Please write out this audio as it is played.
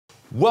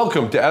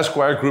Welcome to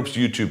Esquire Group's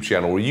YouTube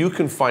channel, where you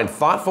can find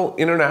thoughtful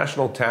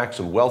international tax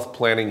and wealth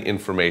planning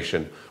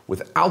information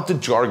without the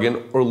jargon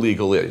or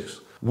legalese.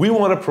 We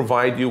want to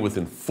provide you with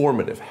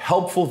informative,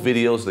 helpful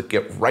videos that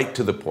get right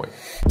to the point.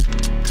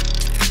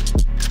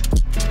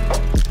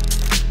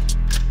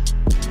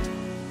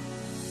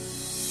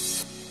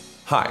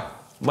 Hi,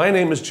 my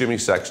name is Jimmy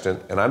Sexton,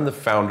 and I'm the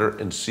founder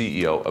and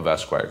CEO of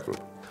Esquire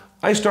Group.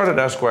 I started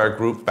Esquire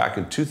Group back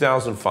in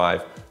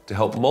 2005 to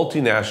help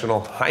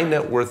multinational, high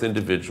net worth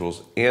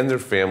individuals and their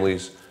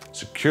families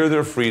secure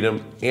their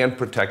freedom and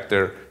protect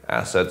their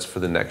assets for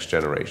the next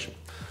generation.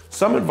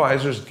 Some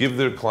advisors give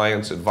their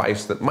clients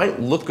advice that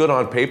might look good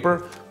on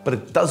paper, but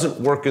it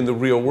doesn't work in the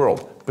real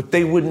world. But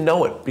they wouldn't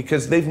know it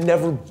because they've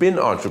never been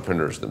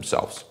entrepreneurs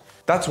themselves.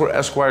 That's where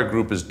Esquire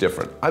Group is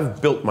different.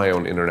 I've built my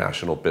own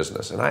international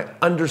business, and I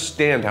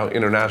understand how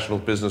international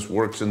business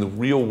works in the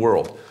real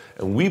world,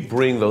 and we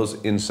bring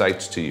those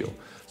insights to you.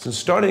 Since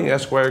starting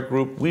Esquire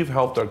Group, we've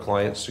helped our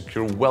clients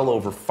secure well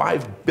over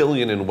 $5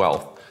 billion in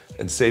wealth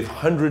and save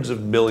hundreds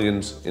of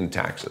millions in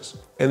taxes.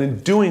 And in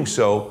doing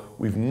so,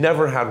 we've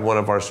never had one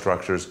of our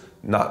structures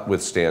not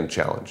withstand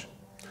challenge.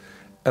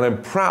 And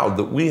I'm proud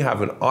that we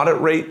have an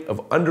audit rate of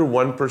under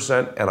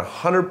 1% and a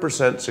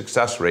 100%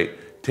 success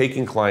rate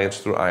taking clients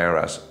through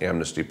IRS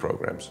amnesty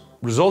programs.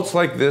 Results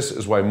like this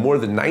is why more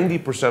than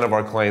 90% of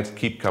our clients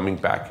keep coming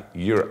back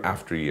year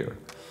after year.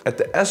 At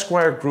the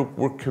Esquire Group,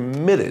 we're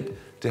committed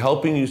to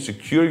helping you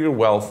secure your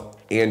wealth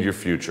and your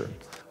future.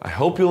 I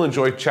hope you'll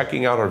enjoy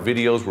checking out our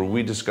videos where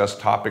we discuss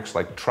topics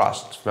like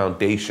trusts,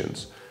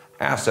 foundations,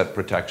 asset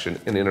protection,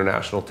 and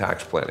international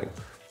tax planning,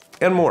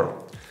 and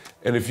more.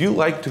 And if you'd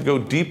like to go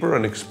deeper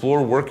and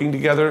explore working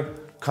together,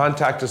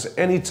 contact us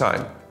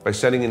anytime by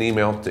sending an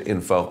email to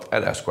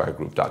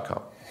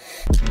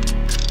info@esquiregroup.com.